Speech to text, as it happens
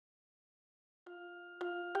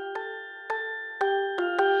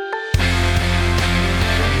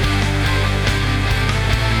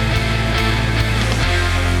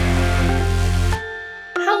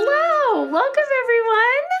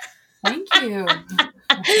Thank you.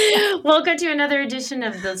 Welcome to another edition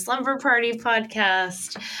of the Slumber Party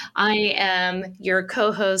podcast. I am your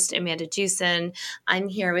co-host, Amanda Jewson. I'm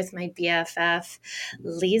here with my BFF,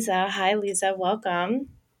 Lisa. Hi, Lisa. Welcome.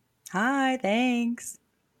 Hi, thanks.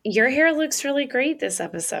 Your hair looks really great this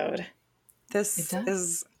episode. This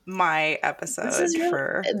is my episode gorgeous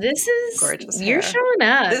you're hair. showing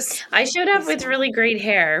up. I showed up with really great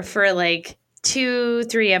hair for like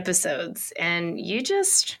 2-3 episodes, and you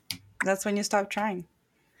just... That's when you stop trying.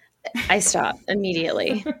 I stop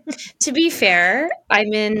immediately. To be fair,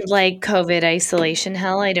 I'm in like COVID isolation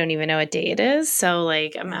hell. I don't even know what day it is. So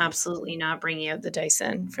like I'm absolutely not bringing out the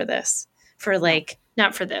Dyson for this. For like,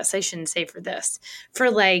 not for this. I shouldn't say for this. For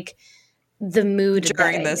like the mood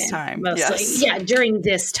during this time. Mostly. Yes. Yeah, during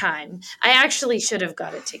this time. I actually should have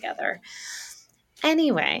got it together.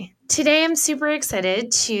 Anyway, today I'm super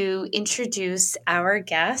excited to introduce our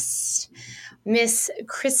guest, Miss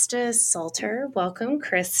Krista Salter. Welcome,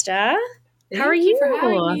 Krista. How are you? For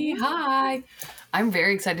having me. Hi. I'm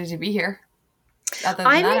very excited to be here. Other than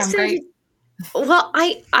I'm that, excited. I'm great. Well,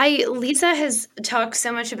 Lisa has talked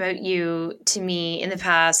so much about you to me in the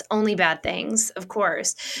past, only bad things, of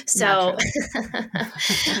course. So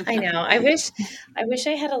I know. I wish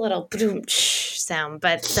I had a little sound,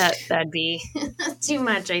 but that'd be too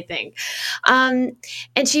much, I think. And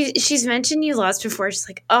she's mentioned you lots before. She's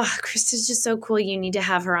like, "Oh, Krista's just so cool. You need to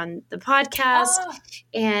have her on the podcast."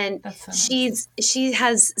 And she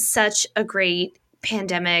has such a great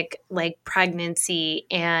pandemic, like pregnancy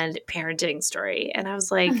and parenting story. And I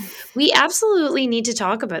was like, we absolutely need to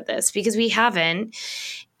talk about this because we haven't.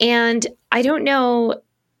 And I don't know.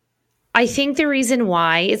 I think the reason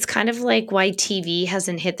why, it's kind of like why TV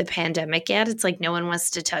hasn't hit the pandemic yet. It's like no one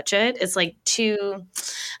wants to touch it. It's like too,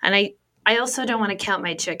 and I also don't want to count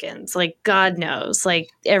my chickens. Like God knows,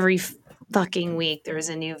 like every fucking week there's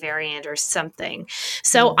a new variant or something.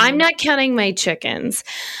 So I'm not counting my chickens,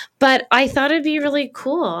 but I thought it'd be really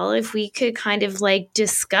cool if we could kind of like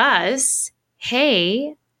discuss,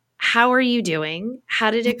 hey, how are you doing? How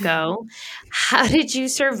did it go? How did you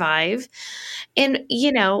survive? And,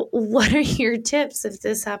 you know, what are your tips if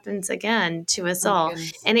this happens again to us all?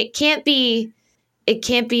 Goodness. And it can't be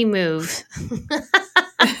move.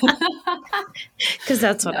 Because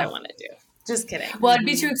that's what I want to do. Just kidding. Well, it'd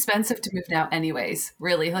be too expensive to move now anyways,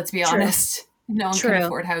 really. Let's be honest. No one can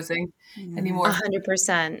afford housing anymore.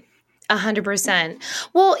 100%. 100%.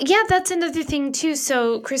 Well, yeah, that's another thing too.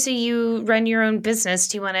 So, Krista, you run your own business.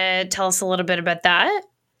 Do you want to tell us a little bit about that?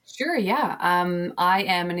 Sure, yeah. I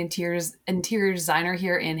am an interior designer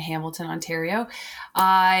here in Hamilton, Ontario.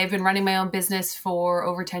 I've been running my own business for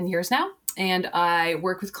over 10 years now. And I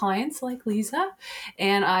work with clients like Lisa,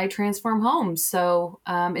 and I transform homes. So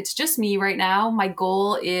it's just me right now. My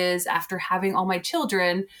goal is, after having all my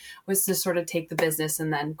children, was to sort of take the business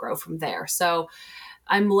and then grow from there. So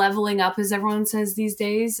I'm leveling up, as everyone says these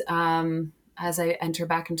days, as I enter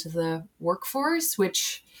back into the workforce,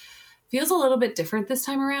 which feels a little bit different this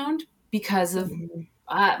time around because of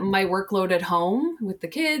my workload at home with the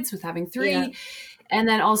kids, with having 3. Yeah. And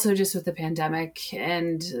then also just with the pandemic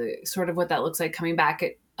and sort of what that looks like coming back.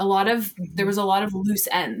 There was a lot of loose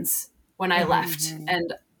ends when I left.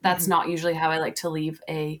 And that's not usually how I like to leave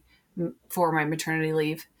for my maternity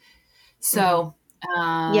leave. So,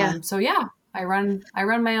 I run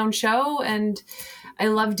my own show and I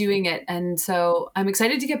love doing it. And so I'm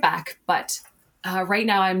excited to get back. But right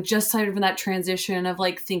now I'm just sort of in that transition of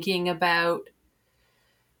like thinking about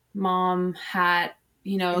mom hat,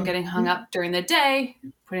 getting hung up during the day,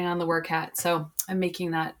 putting on the work hat. So I'm making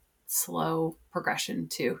that slow progression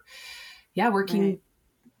to, working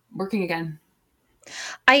again.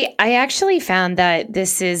 I actually found that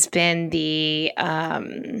this has been the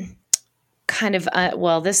kind of,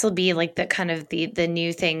 this will be like the kind of the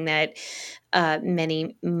new thing that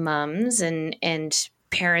many moms and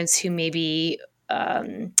parents who maybe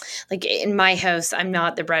like in my house, I'm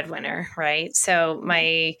not the breadwinner, right? So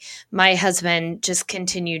my husband just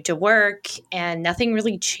continued to work and nothing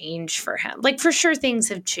really changed for him. Like for sure things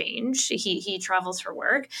have changed. He travels for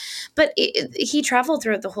work, but he traveled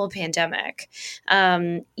throughout the whole pandemic.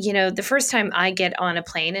 The first time I get on a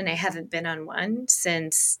plane, and I haven't been on one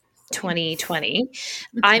since 2020,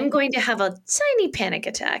 I'm going to have a tiny panic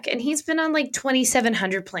attack. And he's been on like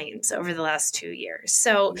 2,700 planes over the last 2 years.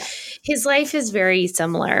 So his life is very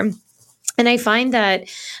similar. And I find that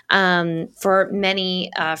for many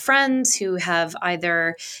friends who have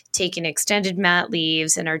either taken extended mat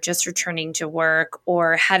leaves and are just returning to work,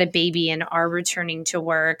 or had a baby and are returning to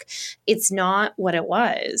work, it's not what it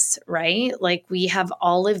was, right? Like, we have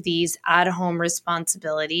all of these at-home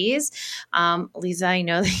responsibilities. Lisa, I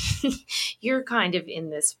know that you're kind of in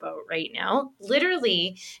this boat right now.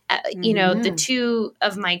 Literally, the two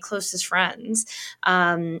of my closest friends,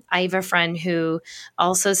 I have a friend who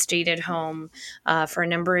also stayed at home for a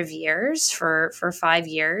number of years, for 5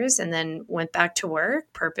 years, and then went back to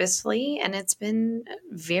work purposefully. And it's been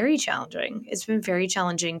very challenging. It's been very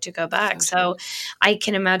challenging to go back. So I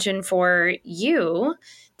can imagine for you,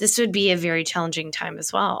 this would be a very challenging time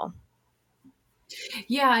as well.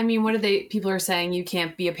 Yeah, I mean, people are saying you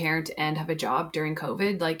can't be a parent and have a job during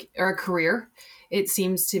COVID, or a career. It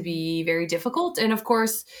seems to be very difficult. And of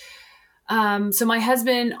course, so my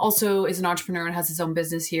husband also is an entrepreneur and has his own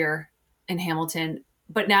business here in Hamilton,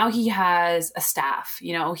 but now he has a staff.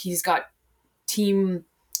 He's got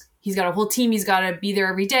a whole team. He's got to be there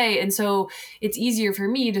every day. And so it's easier for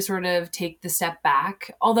me to sort of take the step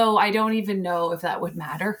back, although I don't even know if that would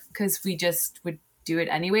matter, because we just would do it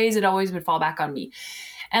anyways. It always would fall back on me.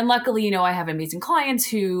 And luckily, I have amazing clients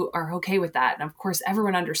who are okay with that. And of course,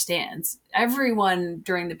 everyone understands. Everyone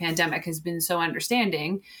during the pandemic has been so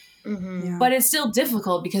understanding, but it's still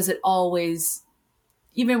difficult because it always,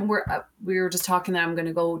 even we were just talking that I'm going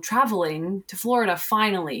to go traveling to Florida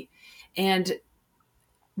finally. And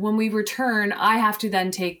when we return, I have to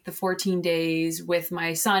then take the 14 days with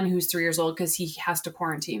my son, who's 3 years old, because he has to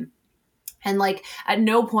quarantine. And at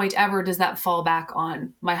no point ever does that fall back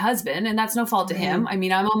on my husband. And that's no fault to him. I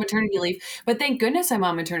mean, I'm on maternity leave, but thank goodness I'm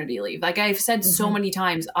on maternity leave. Like I've said so many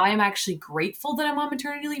times, I am actually grateful that I'm on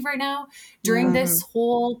maternity leave right now during this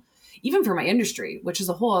whole, even for my industry, which is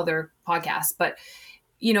a whole other podcast. But,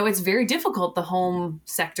 it's very difficult, the home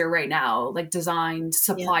sector right now, like design,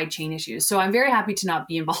 supply chain issues. So I'm very happy to not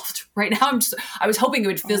be involved right now. I was hoping it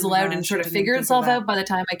would fizzle out and sort of figure itself out by the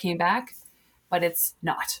time I came back, but it's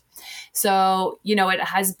not. So, it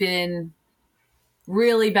has been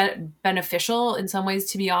really beneficial in some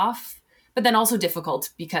ways to be off, but then also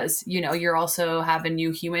difficult because, you're also have a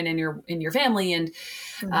new human in your family, and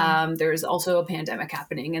there's also a pandemic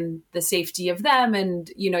happening, and the safety of them.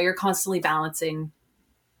 And, you're constantly balancing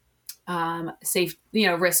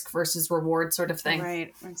risk versus reward sort of thing.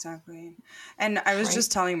 Right, exactly. And I was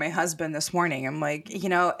just telling my husband this morning, I'm like,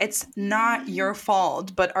 it's not your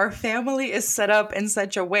fault, but our family is set up in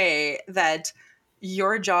such a way that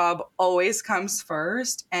your job always comes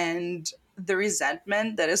first. And the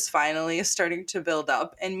resentment that is finally starting to build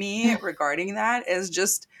up in me regarding that is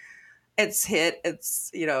just,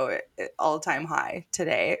 it's all-time high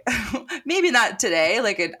today. Maybe not today,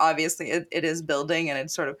 like it obviously it is building, and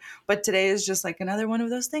it's sort of, but today is just like another one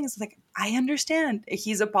of those things. Like, I understand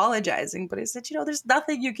he's apologizing, but I said, there's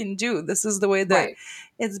nothing you can do. This is the way that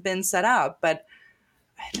it's been set up. But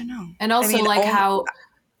I don't know. And also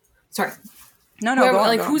sorry. No,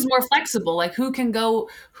 who's more flexible? Like, who can go,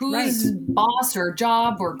 whose boss or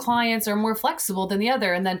job or clients are more flexible than the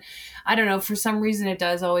other? And then, I don't know, for some reason it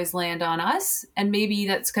does always land on us. And maybe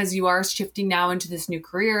that's because you are shifting now into this new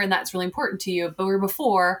career and that's really important to you. But where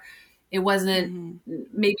before, it wasn't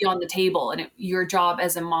maybe on the table, and your job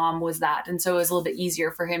as a mom was that. And so it was a little bit easier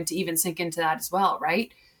for him to even sink into that as well,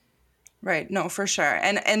 right? Right. No, for sure.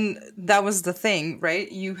 And that was the thing,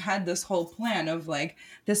 right? You had this whole plan of like,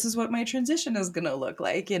 this is what my transition is going to look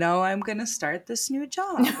like. I'm going to start this new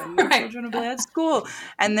job and my children will be at school.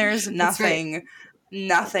 And there's nothing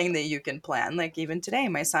that you can plan. Like even today,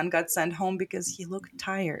 my son got sent home because he looked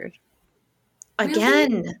tired.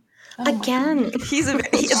 Again. Really? Again,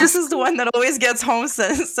 this is the one that always gets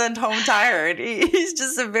sent home tired. He's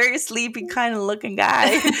just a very sleepy kind of looking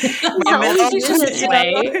guy. He's my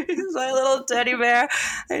little teddy bear,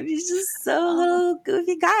 and he's just so little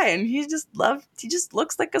goofy guy, and he just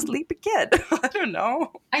looks like a sleepy kid. I don't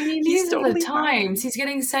know. I mean, these are the times he's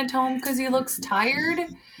getting sent home because he looks tired.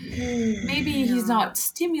 Maybe he's not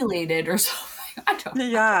stimulated or something. I don't know.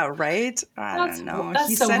 Yeah, right? I don't know.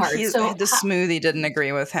 He said the smoothie didn't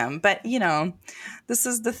agree with him. But, this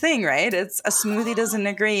is the thing, right? It's a smoothie doesn't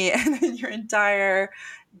agree, and then your entire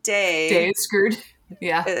day is screwed.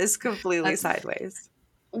 Yeah. It's completely sideways.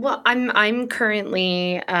 Well, I'm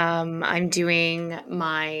currently I'm doing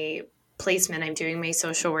my placement. I'm doing my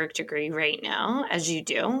social work degree right now, as you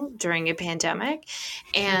do during a pandemic.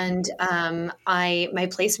 And my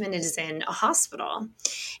placement is in a hospital.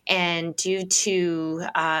 And due to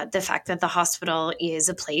the fact that the hospital is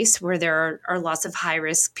a place where there are lots of high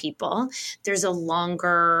risk people, there's a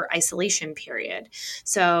longer isolation period.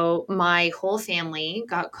 So my whole family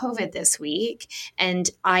got COVID this week, and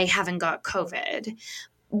I haven't got COVID,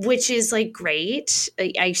 which is like great.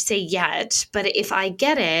 I say yet, but if I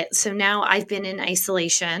get it, so now I've been in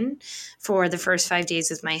isolation for the first 5 days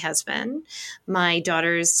with my husband. My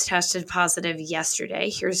daughter's tested positive yesterday.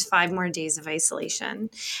 Here's 5 more days of isolation.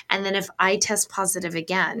 And then if I test positive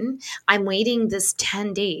again, I'm waiting this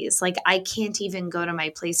 10 days. Like I can't even go to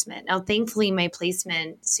my placement. Now, thankfully, my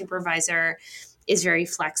placement supervisor is very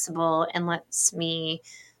flexible and lets me,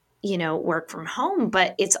 work from home,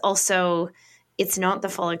 but it's not the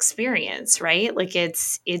full experience, right? Like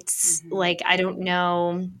it's like, I don't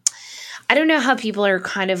know how people are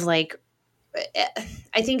kind of like,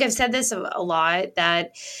 I think I've said this a lot,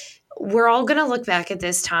 that we're all going to look back at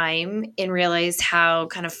this time and realize how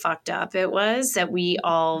kind of fucked up it was that we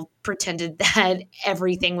all pretended that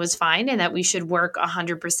everything was fine and that we should work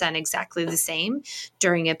 100% exactly the same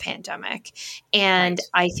during a pandemic. And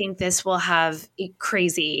I think this will have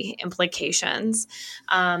crazy implications.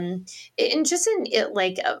 And just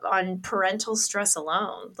on parental stress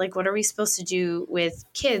alone, like what are we supposed to do with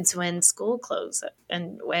kids when school closes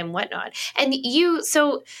and whatnot? And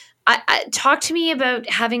I talk to me about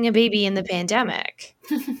having a baby in the pandemic.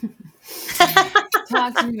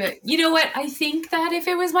 Talk to me about, you know what? I think that if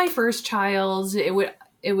it was my first child, it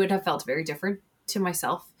would have felt very different to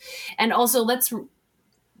myself. And also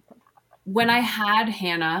when I had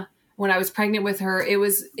Hannah, when I was pregnant with her, it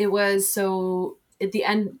was so at the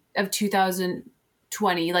end of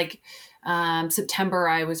 2020, September,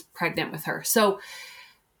 I was pregnant with her. So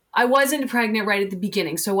I wasn't pregnant right at the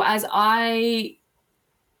beginning. So it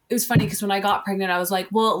was funny because when I got pregnant, I was like,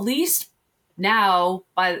 well, at least now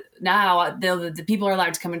the people are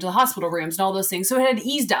allowed to come into the hospital rooms and all those things. So it had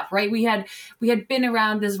eased up, right? We had been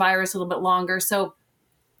around this virus a little bit longer. So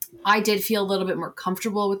I did feel a little bit more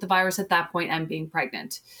comfortable with the virus at that point and being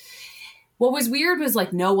pregnant. What was weird was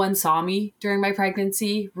like no one saw me during my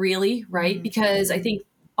pregnancy, really, right? Mm-hmm. Because I think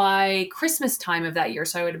by Christmas time of that year,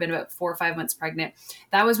 so I would have been about 4 or 5 months pregnant,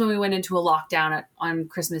 that was when we went into a lockdown on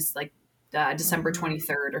Christmas, December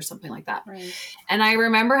 23rd or something like that. Right. And I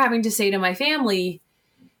remember having to say to my family,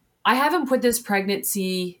 I haven't put this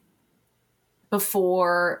pregnancy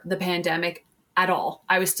before the pandemic at all.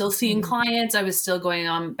 I was still seeing clients. I was still going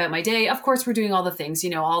on about my day. Of course, we're doing all the things,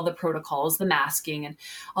 all the protocols, the masking and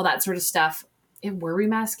all that sort of stuff. Were we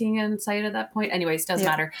masking inside at that point? Anyways, doesn't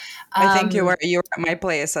matter. I think you were at my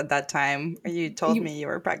place at that time. You told me you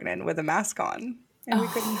were pregnant with a mask on. And we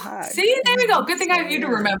couldn't hug. See, there we go. Good thing I have you to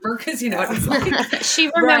remember because you know what it's like.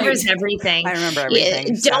 She remembers everything. I remember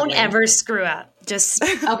everything. Don't ever screw up. Just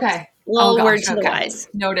okay. Little word to the wise.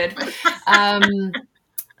 Noted.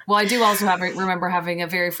 Well, I do also remember having a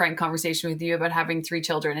very frank conversation with you about having 3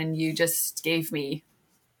 children, and you just gave me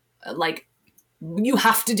you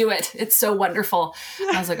have to do it. It's so wonderful.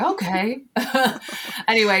 I was like, okay.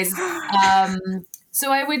 Anyways,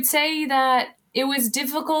 so I would say that it was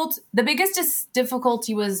difficult. The biggest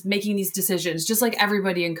difficulty was making these decisions, just like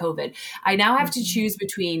everybody in COVID. I now have to choose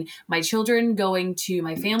between my children going to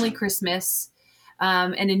my family Christmas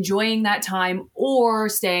and enjoying that time, or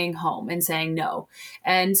staying home and saying no.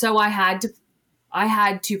 And so I had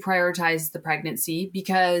to prioritize the pregnancy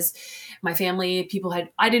because my family,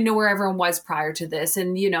 I didn't know where everyone was prior to this.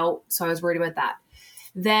 And, so I was worried about that.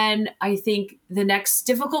 Then I think the next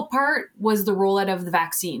difficult part was the rollout of the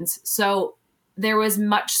vaccines. So there was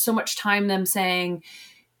so much time them saying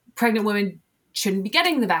pregnant women shouldn't be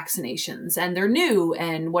getting the vaccinations and they're new.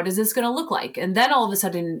 And what is this going to look like? And then all of a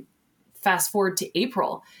sudden, fast forward to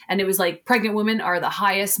April, and it was like pregnant women are the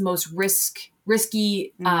highest, most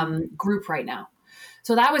risky group right now.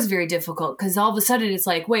 So that was very difficult because all of a sudden it's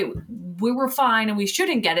like, wait, we were fine and we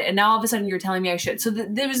shouldn't get it. And now all of a sudden you're telling me I should. So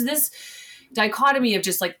there was this dichotomy of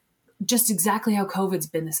just exactly how COVID's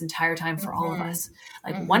been this entire time for all of us.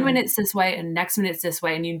 Like 1 minute it's this way and next minute it's this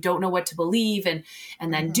way, and you don't know what to believe. And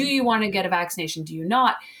then do you want to get a vaccination? Do you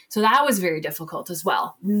not? So that was very difficult as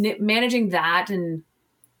well. Managing that and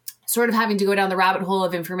sort of having to go down the rabbit hole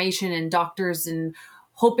of information and doctors and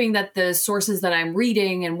hoping that the sources that I'm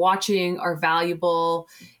reading and watching are valuable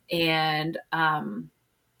and,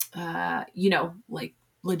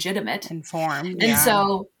 legitimate, informed. And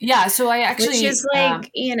so I actually, which is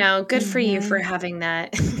good for you for having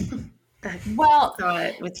that. Well,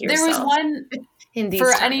 thought with yourself. There was one, in these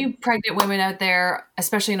For times. any pregnant women out there,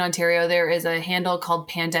 especially in Ontario, there is a handle called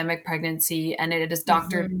Pandemic Pregnancy, and it is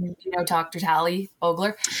Dr. Mhm. Dr. Tally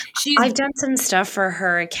Ogler. I've done some stuff for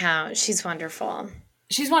her account. She's wonderful.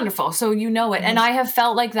 She's wonderful. So you know it. And I have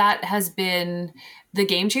felt like that has been the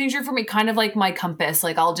game changer for me, kind of like my compass.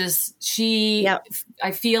 Like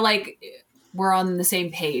I feel like we're on the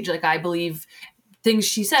same page. Like I believe things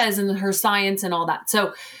she says and her science and all that.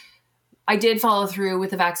 So I did follow through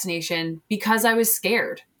with the vaccination because I was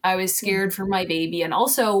scared. I was scared for my baby. And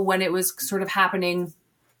also when it was sort of happening,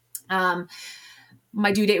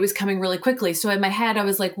 my due date was coming really quickly. So in my head, I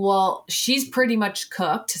was like, well, she's pretty much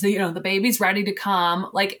cooked. So, the baby's ready to come.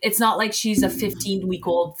 Like, it's not like she's a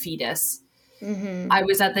 15-week-old fetus. Mm-hmm. I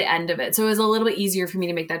was at the end of it. So it was a little bit easier for me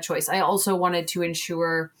to make that choice. I also wanted to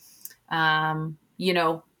ensure,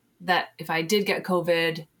 that if I did get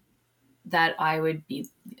COVID, that I would be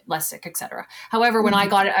less sick, etc. However, when I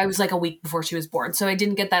got it, I was like a week before she was born. So I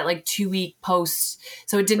didn't get that like 2-week post.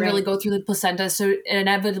 So it didn't really go through the placenta. So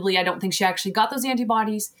inevitably, I don't think she actually got those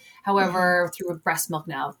antibodies. However, through breast milk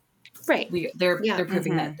now, they're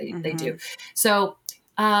proving that they do. So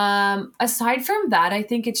aside from that, I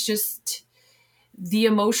think it's just the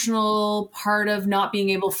emotional part of not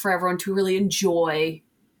being able for everyone to really enjoy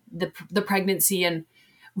the pregnancy. And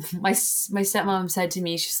my stepmom said to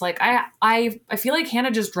me, she's like, I feel like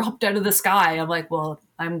Hannah just dropped out of the sky. I'm like, well,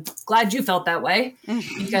 I'm glad you felt that way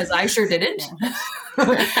because I sure didn't.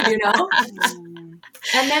 And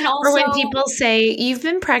then also, or when people say you've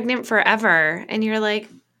been pregnant forever, and you're like,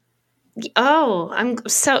 oh, I'm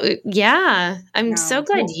so glad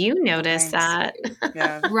you noticed that.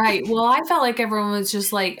 Yeah. Right. Well, I felt like everyone was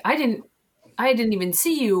just like, I didn't even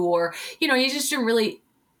see you, or you just didn't really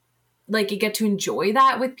like you get to enjoy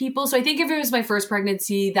that with people. So I think if it was my first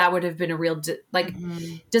pregnancy, that would have been a real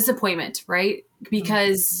disappointment, right?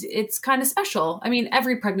 Because it's kind of special. I mean,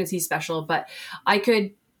 every pregnancy is special, but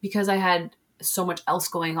because I had so much else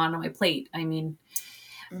going on my plate. I mean,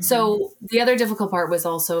 so the other difficult part was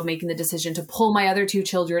also making the decision to pull my other 2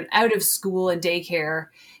 children out of school and daycare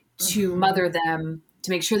to mother them,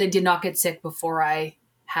 to make sure they did not get sick before I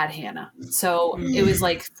had Hannah. So it was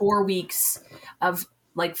like 4 weeks of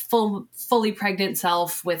like fully pregnant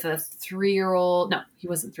self with a 3-year-old. No, he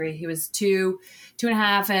wasn't 3. He was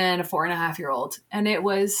 2.5, and a 4.5-year-old. And it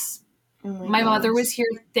was, my mother was here.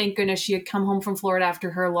 Thank goodness. She had come home from Florida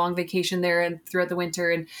after her long vacation there and throughout the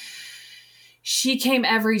winter. And she came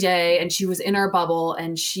every day, and she was in our bubble,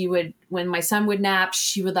 and she would, when my son would nap,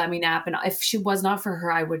 she would let me nap. And if she was not for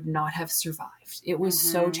her, I would not have survived. It was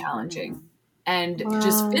so challenging and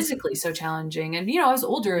just physically so challenging. And, I was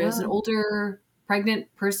older. I was an older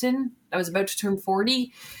pregnant person. I was about to turn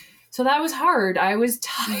 40. So that was hard. I was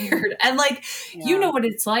tired. And you know what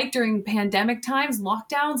it's like during pandemic times,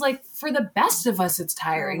 lockdowns, like for the best of us, it's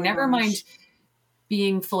tiring. Never mind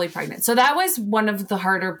being fully pregnant. So that was one of the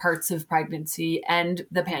harder parts of pregnancy and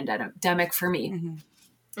the pandemic for me.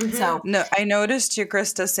 So no, I noticed you,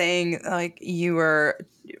 Krista, saying like you were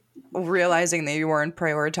realizing that you weren't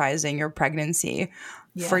prioritizing your pregnancy.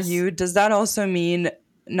 Yes. For you, does that also mean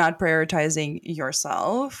not prioritizing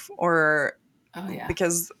yourself, or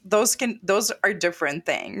because those are different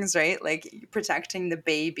things, right? Like protecting the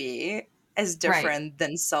baby is different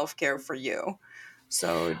than self-care for you.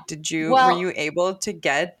 So were you able to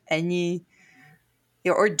get any,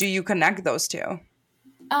 or do you connect those two?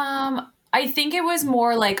 I think it was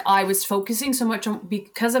more like I was focusing so much on,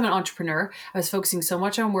 because I'm an entrepreneur, I was focusing so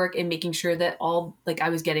much on work and making sure that I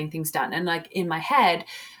was getting things done. And like in my head,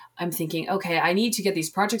 I'm thinking, okay, I need to get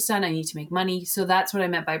these projects done. I need to make money. So that's what I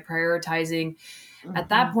meant by prioritizing. At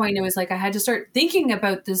that point, it was like I had to start thinking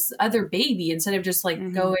about this other baby instead of just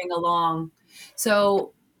like going along.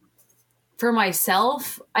 So for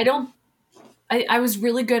myself, I was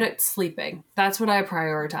really good at sleeping. That's what I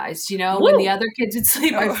prioritized. When the other kids would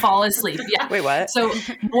sleep, I'd fall asleep. Yeah. Wait, what? So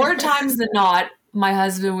more times than not, my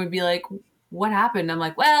husband would be like, what happened? I'm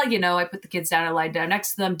like, well, I put the kids down, I lied down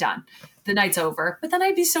next to them, done. The night's over. But then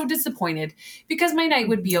I'd be so disappointed because my night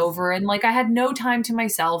would be over and like I had no time to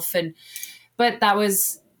myself. But that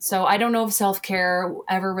was, so I don't know if self-care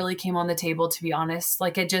ever really came on the table, to be honest.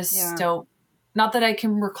 Like I just don't, not that I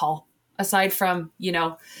can recall, aside from,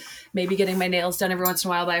 maybe getting my nails done every once in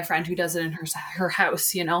a while by a friend who does it in her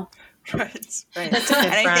house, Right. And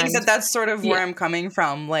I think that's sort of where I'm coming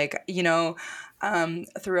from. Like,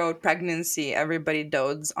 throughout pregnancy, everybody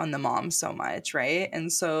dotes on the mom so much, right?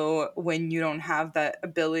 And so when you don't have that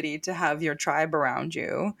ability to have your tribe around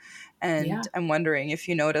you, and I'm wondering if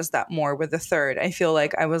you notice that more with the third. I feel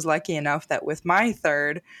like I was lucky enough that with my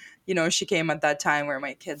third, she came at that time where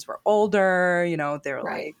my kids were older, they were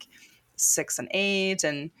like 6 and 8,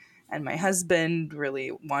 and my husband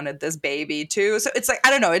really wanted this baby too. So it's like, I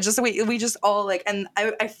don't know, it just we just all like, and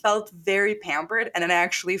I felt very pampered, and then I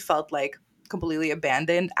actually felt like completely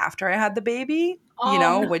abandoned after I had the baby, Oh,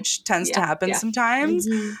 no. which tends to Yeah, happen yeah. sometimes.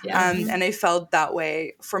 Yeah. And I felt that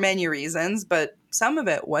way for many reasons, but some of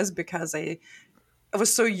it was because I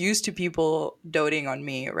was so used to people doting on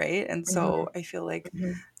me, right? And so I feel like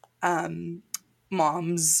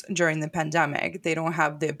moms during the pandemic, they don't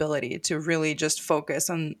have the ability to really just focus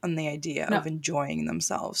on the idea No. of enjoying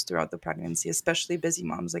themselves throughout the pregnancy, especially busy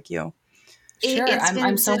moms like you. Sure. It's been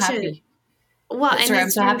I'm so such a- happy. Well, and Sorry, I'm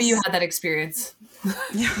it's so been happy you had that experience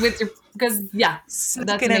with your, because Sneak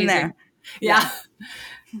that's it in amazing. there. Yeah.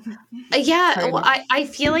 Yeah, Sorry. well, I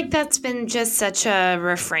feel like that's been just such a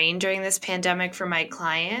refrain during this pandemic for my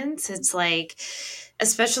clients. It's like,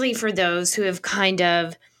 especially for those who have kind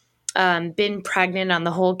of been pregnant on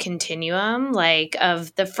the whole continuum, like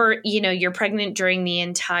of the first, you're pregnant during the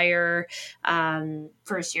entire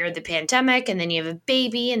first year of the pandemic, and then you have a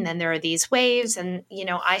baby, and then there are these waves. And,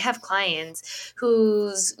 I have clients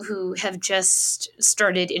who have just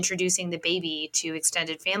started introducing the baby to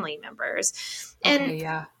extended family members. And Okay,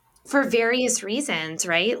 yeah. for various reasons,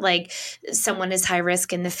 right? Like someone is high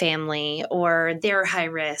risk in the family, or they're high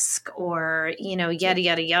risk, or, yada,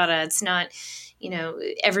 yada, yada. It's not,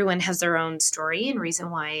 everyone has their own story and reason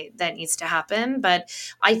why that needs to happen. But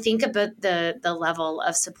I think about the level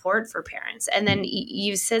of support for parents. And then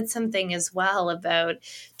you said something as well about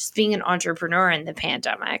just being an entrepreneur in the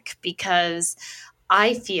pandemic, because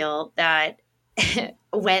I feel that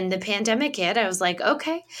when the pandemic hit, I was like,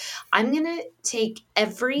 okay, I'm going to take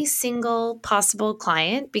every single possible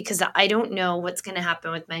client, because I don't know what's going to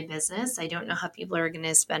happen with my business. I don't know how people are going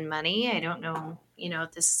to spend money. I don't know,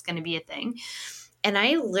 if this is going to be a thing. And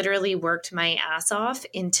I literally worked my ass off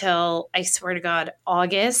until, I swear to God,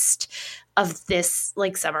 August of this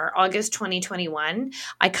summer, August 2021.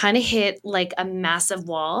 I kind of hit like a massive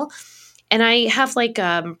wall. And I have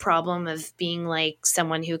problem of being like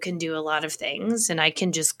someone who can do a lot of things and I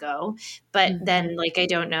can just go. But then I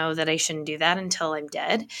don't know that I shouldn't do that until I'm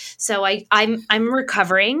dead. So I'm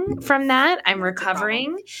recovering from that. I'm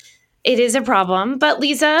recovering. It is a problem. But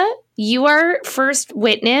Lisa, you are first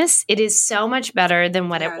witness. It is so much better than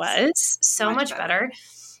what it was. So much better.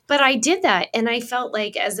 But I did that. And I felt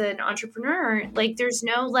like as an entrepreneur, there's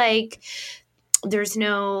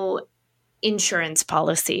no insurance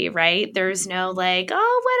policy, right? There's no whatever.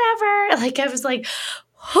 I was like,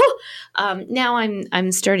 now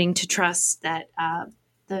I'm starting to trust that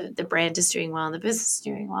the brand is doing well and the business is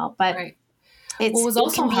doing well, but Right. it was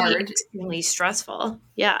also can hard. be extremely stressful.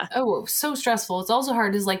 Yeah. Oh, so stressful. It's also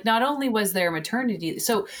hard is not only was there maternity.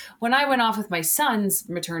 So when I went off with my son's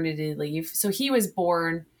maternity leave, so he was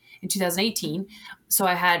born in 2018. So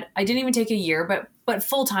I didn't even take a year, but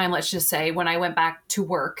full time, let's just say, when I went back to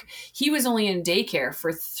work, he was only in daycare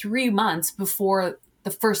for 3 months before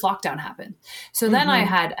the first lockdown happened. So then I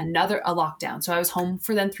had a lockdown. So I was home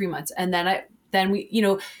for then 3 months. And then we,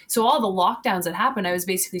 so all the lockdowns that happened, I was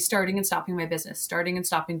basically starting and stopping business.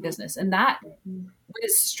 And that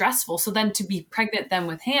was stressful. So then to be pregnant then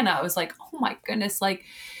with Hannah, I was like, oh my goodness, I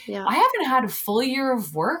haven't had a full year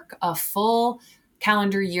of work, a full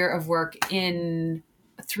calendar year of work in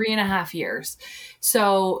 3.5 years.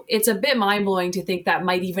 So it's a bit mind blowing to think that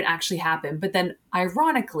might even actually happen. But then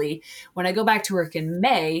ironically, when I go back to work in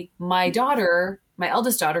May, my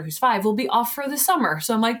eldest daughter, who's 5, will be off for the summer.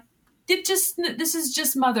 So I'm like, this is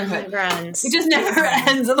just motherhood. It never ends. It just never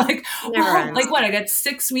ends. I'm like, Never ends. what? I got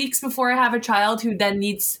 6 weeks before I have a child who then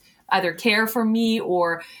needs either care for me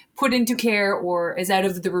or put into care or is out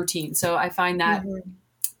of the routine. So I find that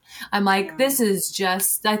I'm like, I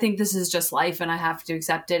think this is just life and I have to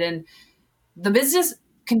accept it. And the business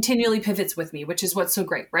continually pivots with me, which is what's so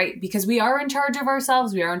great, right? Because we are in charge of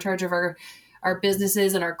ourselves. We are in charge of our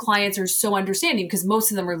businesses, and our clients are so understanding because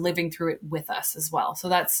most of them are living through it with us as well. So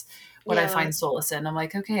that's what I find solace in. I'm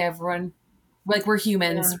like, okay, everyone, we're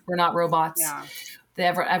humans. We're not robots. Yeah.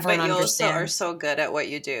 Everyone but you understands. also are so good at what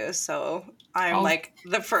you do. So I'm like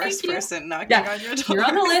the first person knocking on your door. You're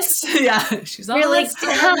on the list. Yeah, she's on the list.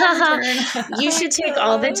 You should take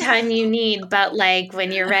all the time you need, but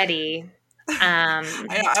when you're ready. I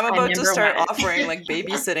know, I'm about to start offering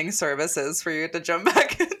babysitting services for you to jump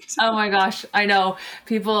back into. Oh my gosh, I know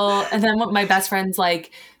people. And then my best friend's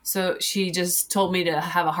so she just told me to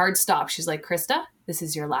have a hard stop. She's like, Krista, this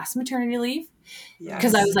is your last maternity leave.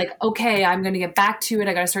 Because I was like, okay, I'm going to get back to it.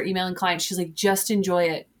 I got to start emailing clients. She's like, just enjoy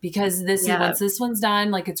it because once this one's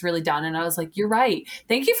done, it's really done. And I was like, you're right.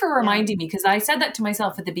 Thank you for reminding me, because I said that to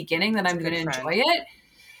myself at the beginning that I'm going to enjoy it.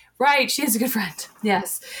 Right. She is a good friend.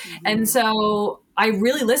 Yes. And so I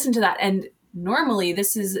really listened to that. And normally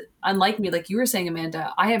this is unlike me, like you were saying,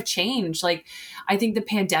 Amanda, I have changed. Like, I think the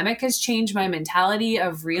pandemic has changed my mentality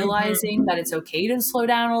of realizing that it's okay to slow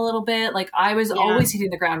down a little bit. Like, I was always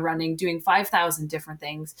hitting the ground running, doing 5,000 different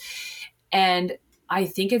things. And I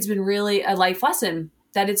think it's been really a life lesson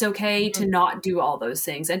that it's okay to not do all those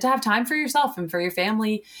things and to have time for yourself and for your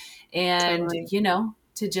family. And, you know,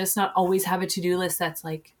 to just not always have a to-do list that's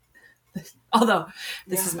like, although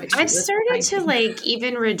this is my to-do I've list started to like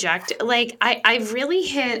even reject, like I've really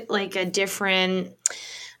hit like a different,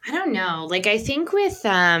 I don't know, like I think with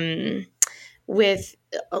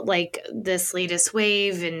like this latest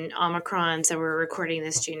wave and Omicron, so we're recording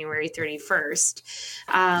this January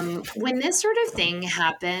 31st. When this sort of thing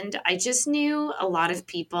happened, I just knew a lot of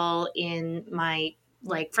people in my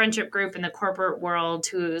like friendship group in the corporate world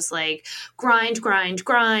who's like grind,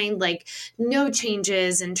 like no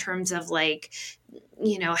changes in terms of like,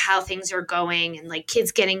 you know, how things are going and like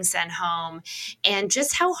kids getting sent home and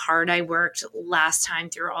just how hard I worked last time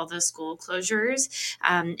through all those school closures.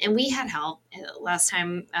 And we had help last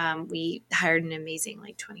time. We hired an amazing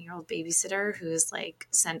like 20-year-old babysitter who's like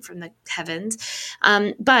sent from the heavens.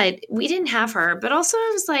 But we didn't have her. But also I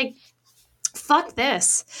was like, fuck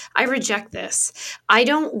this. I reject this. I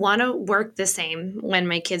don't want to work the same when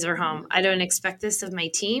my kids are home. I don't expect this of my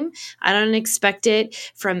team. I don't expect it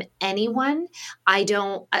from anyone. I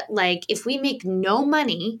don't like if we make no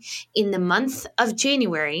money in the month of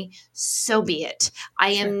January, so be it. I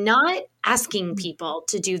am not asking people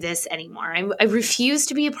to do this anymore. I refuse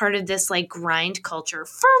to be a part of this like grind culture.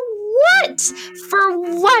 For what? For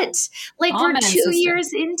what? Like we're 2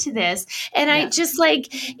 years into this and I just like,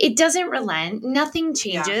 it doesn't relent. Nothing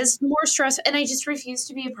changes, more stress. And I just refuse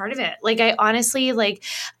to be a part of it. Like I honestly, like,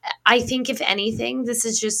 I think if anything, this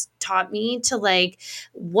has just taught me to like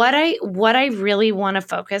what I really want to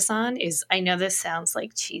focus on is, I know this sounds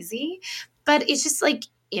like cheesy, but it's just like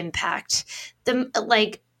impact.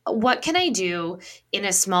 Like, what can I do in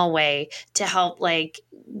a small way to help like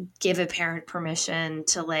give a parent permission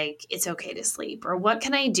to like it's okay to sleep, or what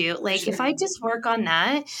can I do like if I just work on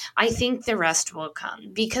that, I think the rest will come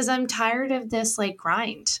because I'm tired of this like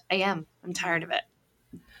grind. I'm tired of it.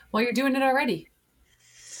 Well, you're doing it already,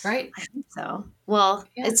 right? I think so. Well,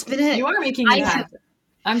 it's been you are making it happen.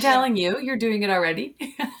 I'm telling you, you're doing it already.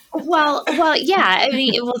 well, yeah. I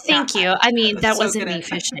mean, well, thank you. I mean, that wasn't me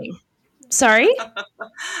fishing. Sorry?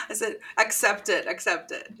 I said, accept it.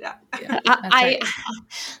 Yeah. I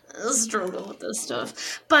struggle with this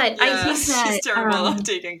stuff. But I think that she's terrible at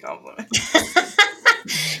taking compliments.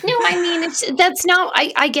 No, I mean, that's not,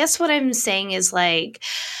 I guess what I'm saying is like,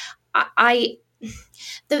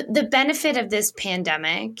 the benefit of this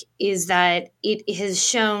pandemic is that it has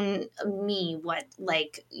shown me what,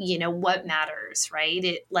 like, you know, what matters, right?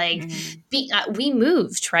 It like we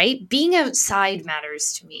moved, right? Being outside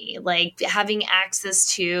matters to me, like having access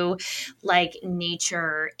to like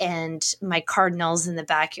nature and my cardinals in the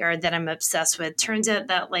backyard that I'm obsessed with. Turns out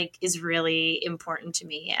that like is really important to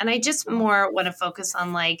me. And I just more want to focus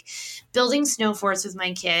on like building snow forts with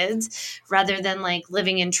my kids rather than like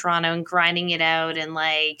living in Toronto and grinding it out and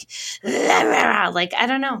like I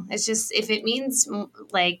don't know. It's just if it means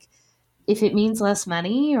less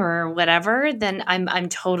money or whatever, then I'm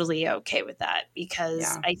totally okay with that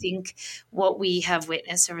because I think what we have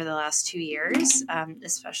witnessed over the last 2 years,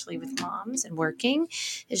 especially with moms and working,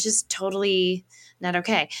 is just totally not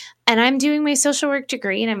okay. And I'm doing my social work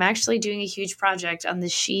degree and I'm actually doing a huge project on the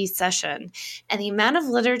she session. And the amount of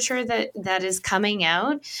literature that is coming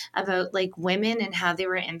out about like women and how they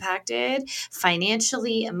were impacted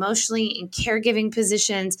financially, emotionally, in caregiving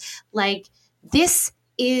positions, like this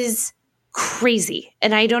is crazy.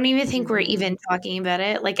 And I don't even think we're even talking about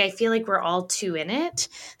it. Like I feel like we're all too in it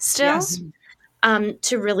still. Yes.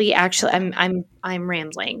 To really actually I'm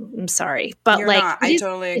rambling. I'm sorry. But You're like not. I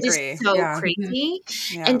totally agree. It is so crazy.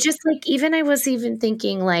 And just like even I was even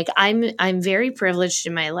thinking like I'm very privileged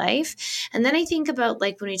in my life. And then I think about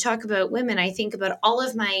like when we talk about women, I think about all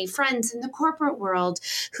of my friends in the corporate world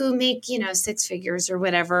who make, you know, 6 figures or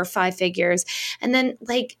whatever, 5 figures. And then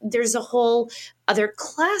like there's a whole other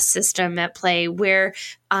class system at play where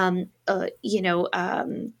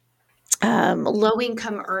low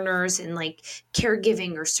income earners in like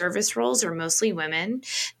caregiving or service roles are mostly women.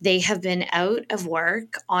 They have been out of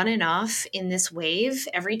work on and off in this wave.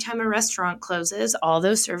 Every time a restaurant closes, all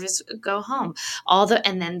those servers go home.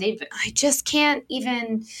 I just can't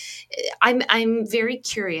even. I'm very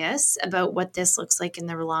curious about what this looks like in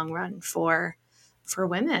the long run for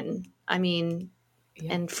women. I mean,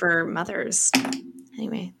 and for mothers.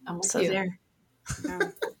 Anyway, I'm with so you. there.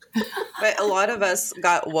 But a lot of us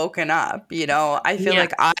got woken up, you know. I feel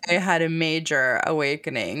like I had a major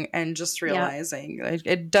awakening and just realizing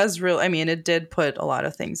it does I mean, it did put a lot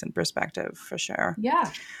of things in perspective for sure.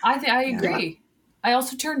 Yeah, I agree. I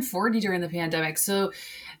also turned 40 during the pandemic. So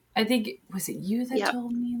I think, was it you that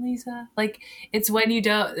told me, Lisa? Like, it's when you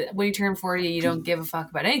turn 40, you don't give a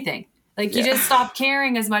fuck about anything. Like, you just stop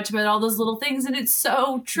caring as much about all those little things. And it's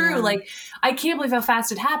so true. Yeah. Like, I can't believe how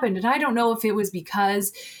fast it happened. And I don't know if it was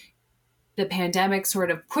because the pandemic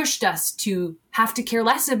sort of pushed us to have to care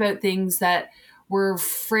less about things that were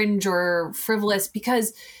fringe or frivolous,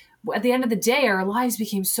 because at the end of the day, our lives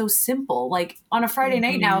became so simple. Like on a Friday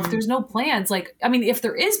night now, if there's no plans, like, I mean, if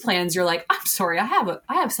there is plans, you're like, I'm sorry, I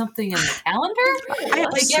have something in the calendar. I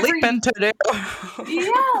have like sleeping to do.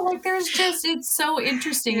 Like there's just, it's so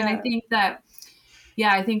interesting. And I think that,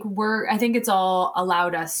 I think it's all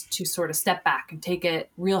allowed us to sort of step back and take a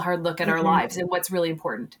real hard look at our lives and what's really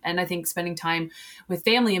important. And I think spending time with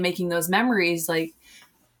family and making those memories, like,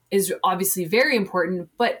 is obviously very important.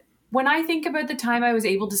 But when I think about the time I was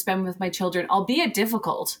able to spend with my children, albeit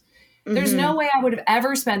difficult, there's no way I would have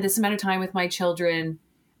ever spent this amount of time with my children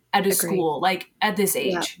at a school, like at this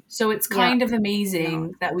age. Yeah. So it's kind of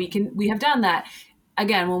amazing that we have done that.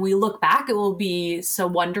 Again, when we look back, it will be so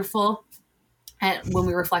wonderful. And when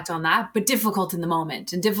we reflect on that, but difficult in the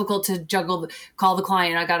moment and difficult to call the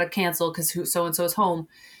client, I got to cancel because so-and-so is home.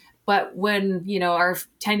 But when, our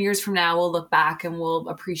 10 years from now, we'll look back and we'll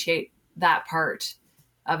appreciate that part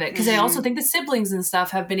of it. Because I also think the siblings and stuff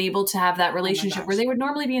have been able to have that relationship where they would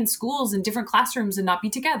normally be in schools in different classrooms and not be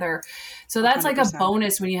together. So that's 100%. Like a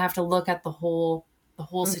bonus when you have to look at the whole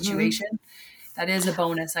situation. That is a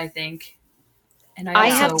bonus, I think. And I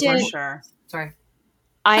have to, for sure. Sorry.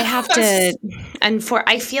 I have to,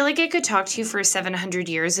 I feel like I could talk to you for 700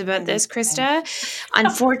 years about this, Krista.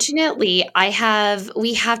 Unfortunately,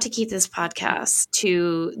 we have to keep this podcast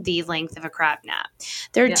to the length of a crap nap.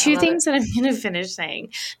 There are two things that I'm going to finish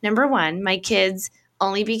saying. Number one, my kids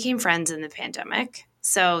only became friends in the pandemic.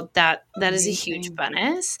 So that is a huge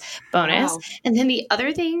bonus. Wow. And then the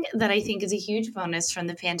other thing that I think is a huge bonus from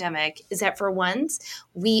the pandemic is that for once,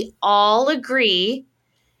 we all agree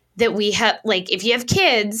that we have, like, if you have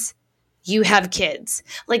kids, you have kids.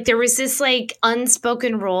 Like, there was this like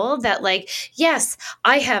unspoken rule that, like, yes,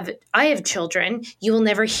 I have children. You will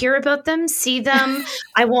never hear about them, see them.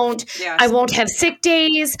 I won't have sick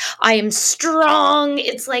days. I am strong.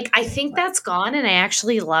 It's like, I think that's gone. And I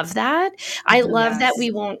actually love that. I love that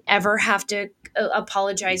we won't ever have to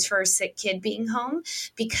apologize for a sick kid being home,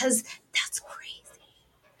 because that's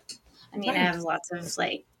crazy. I mean, I have lots of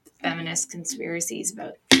like feminist conspiracies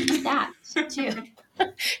about that too.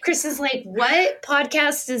 Chris is like, what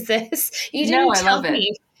podcast is this? You didn't tell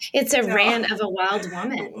me. It's a rant of a wild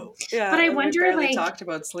woman. Yeah, but I wonder, we talked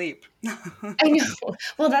about sleep. I know.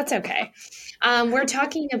 Well, that's okay. We're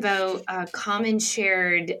talking about common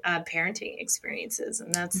shared parenting experiences,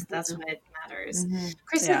 and that's what matters.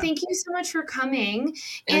 Krista, thank you so much for coming.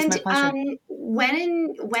 And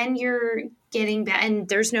when you're getting back, and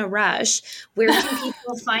there's no rush, where can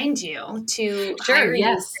people find you to hire you for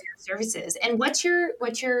your services? And what's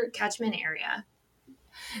your catchment area?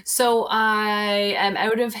 So I am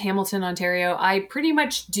out of Hamilton, Ontario. I pretty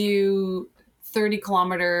much do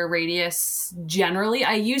 30-kilometer radius generally.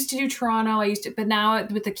 I used to do Toronto. But now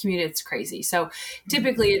with the commute, it's crazy. So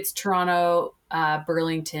typically it's Toronto,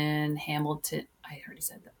 Burlington, Hamilton. I already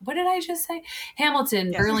said that. What did I just say?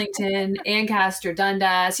 Hamilton, Burlington, Ancaster,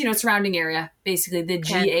 Dundas, surrounding area, basically the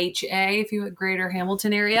GHA, if you would, Greater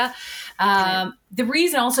Hamilton area. The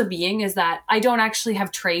reason also being is that I don't actually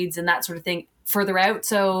have trades and that sort of thing further out,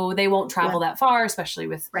 so they won't travel that far, especially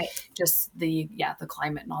with just the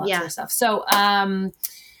climate and all that sort of stuff. So at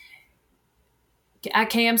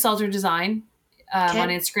KM Salter Design on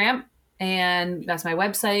Instagram, and that's my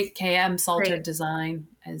website, KM Salter Design.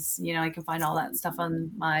 As I can find all that stuff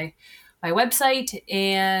on my website.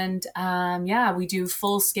 And we do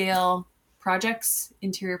full scale projects,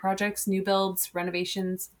 interior projects, new builds,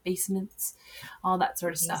 renovations, basements, all that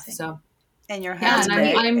sort of stuff. So. And your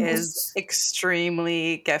husband is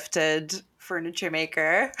extremely gifted furniture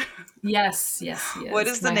maker. Yes. What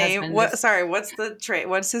is the name? What's the trade?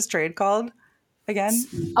 What's his trade called again?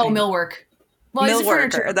 Oh, millwork. Well,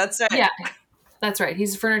 millworker. That's right. Yeah, that's right.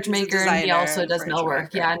 He's a furniture maker, and he also does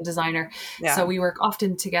millwork. Yeah, and designer. Yeah. So we work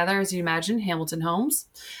often together, as you imagine. Hamilton Homes.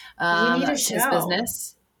 We need a show. His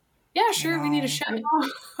business. Yeah, sure. We need a show.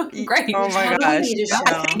 Great. Oh my gosh.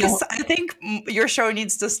 I think your show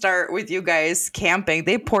needs to start with you guys camping.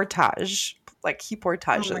 They portage. Like, he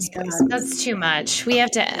portages places. That's too much. We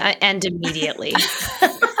have to end immediately.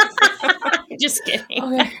 Just kidding.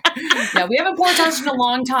 Okay. Yeah, we haven't portaged in a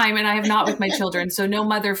long time, and I have not with my children, so no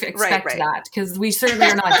mother expect that, because we certainly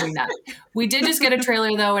are not doing that. We did just get a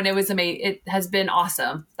trailer though, and it was amazing. It has been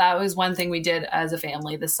awesome. That was one thing we did as a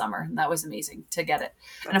family this summer, and that was amazing to get it.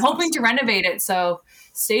 And I'm hoping to renovate it, so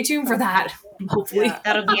stay tuned for that. Hopefully,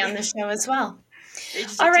 that'll be on the show as well.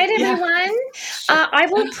 All right, everyone. I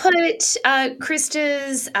will put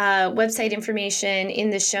Krista's website information in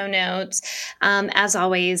the show notes. As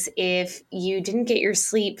always, if you didn't get your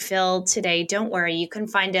sleep filled today, don't worry. You can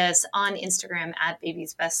find us on Instagram at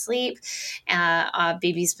Baby's Best Sleep,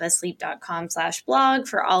 babiesbestsleep.com/blog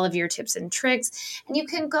for all of your tips and tricks. And you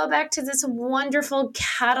can go back to this wonderful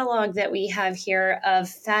catalog that we have here of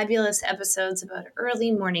fabulous episodes about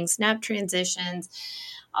early morning snap transitions.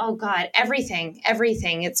 Oh God, everything.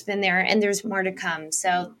 It's been there, and there's more to come.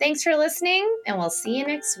 So thanks for listening, and we'll see you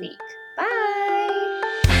next week. Bye.